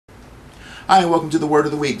Hi, and welcome to the Word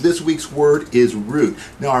of the Week. This week's word is root.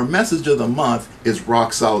 Now, our message of the month is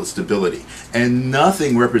rock solid stability. And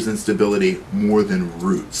nothing represents stability more than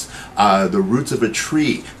roots. The roots of a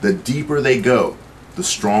tree, the deeper they go, the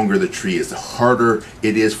stronger the tree is, the harder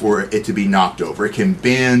it is for it to be knocked over. It can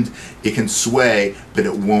bend, it can sway, but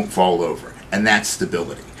it won't fall over. And that's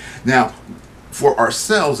stability. Now, for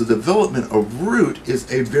ourselves, the development of root is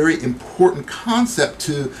a very important concept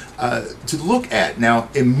to look at. Now,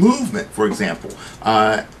 in movement, for example,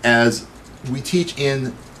 as we teach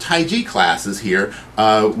in Tai Chi classes here,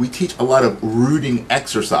 we teach a lot of rooting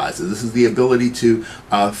exercises. This is the ability to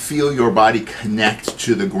feel your body connect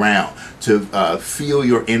to the ground, to feel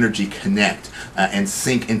your energy connect and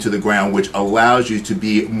sink into the ground, which allows you to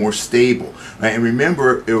be more stable. Right? And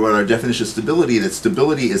remember, what our definition of stability, that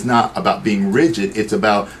stability is not about being rigid, it's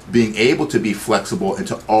about being able to be flexible and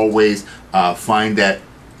to always find that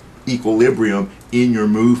equilibrium in your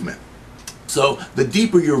movement. So the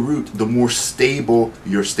deeper your root, the more stable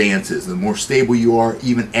your stance is, the more stable you are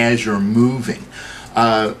even as you're moving.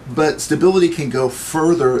 But stability can go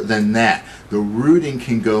further than that. The rooting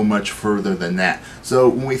can go much further than that. So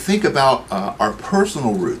when we think about our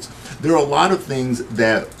personal roots, there are a lot of things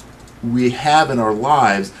that we have in our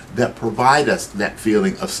lives that provide us that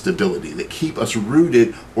feeling of stability, that keep us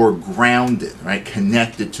rooted or grounded, right,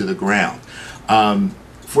 connected to the ground.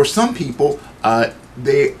 For some people,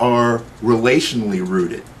 they are relationally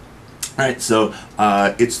rooted. Right, so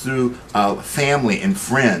it's through family and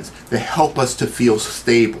friends that help us to feel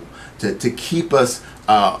stable, to keep us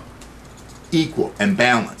equal and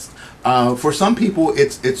balanced. For some people,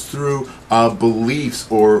 it's through beliefs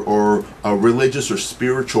or religious or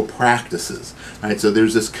spiritual practices. Right, so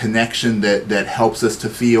there's this connection that helps us to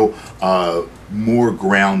feel more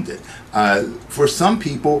grounded. For some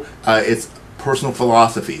people, it's personal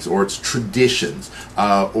philosophies, or it's traditions,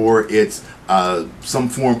 or it's some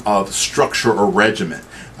form of structure or regiment.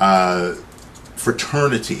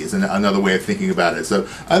 Fraternity is another way of thinking about it. So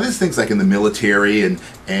there's things like in the military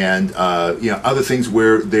and other things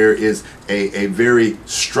where there is a very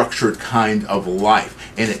structured kind of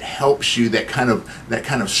life, and it helps you, that kind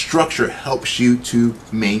of structure helps you to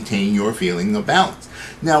maintain your feeling of balance.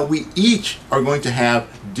 Now, we each are going to have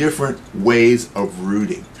different ways of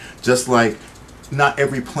rooting, just like not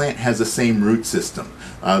every plant has the same root system.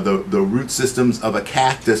 The root systems of a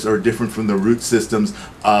cactus are different from the root systems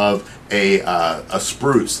of a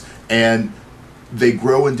spruce, and they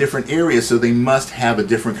grow in different areas, so they must have a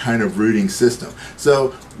different kind of rooting system. So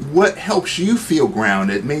what helps you feel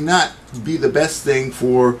grounded may not be the best thing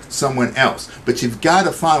for someone else, but you've got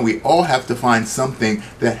to find, we all have to find something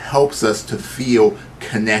that helps us to feel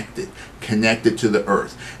connected to the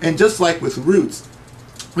earth. And just like with roots,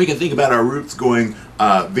 we can think about our roots going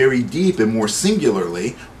very deep and more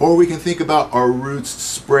singularly, or we can think about our roots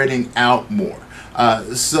spreading out more.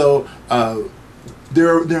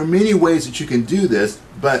 There are many ways that you can do this,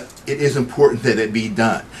 but it is important that it be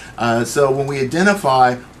done. So when we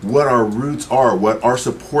identify what our roots are, what our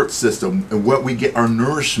support system, and what we get our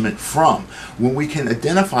nourishment from, when we can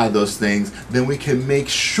identify those things, then we can make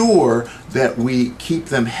sure that we keep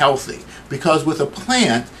them healthy. Because with a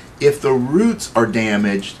plant, if the roots are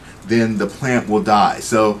damaged, then the plant will die.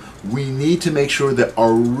 So we need to make sure that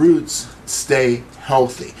our roots stay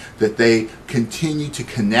healthy, that they continue to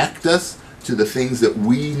connect us to the things that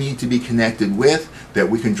we need to be connected with, that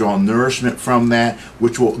we can draw nourishment from that,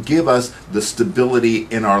 which will give us the stability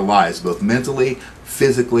in our lives, both mentally,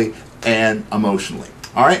 physically, and emotionally.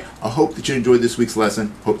 All right, I hope that you enjoyed this week's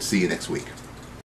lesson. Hope to see you next week.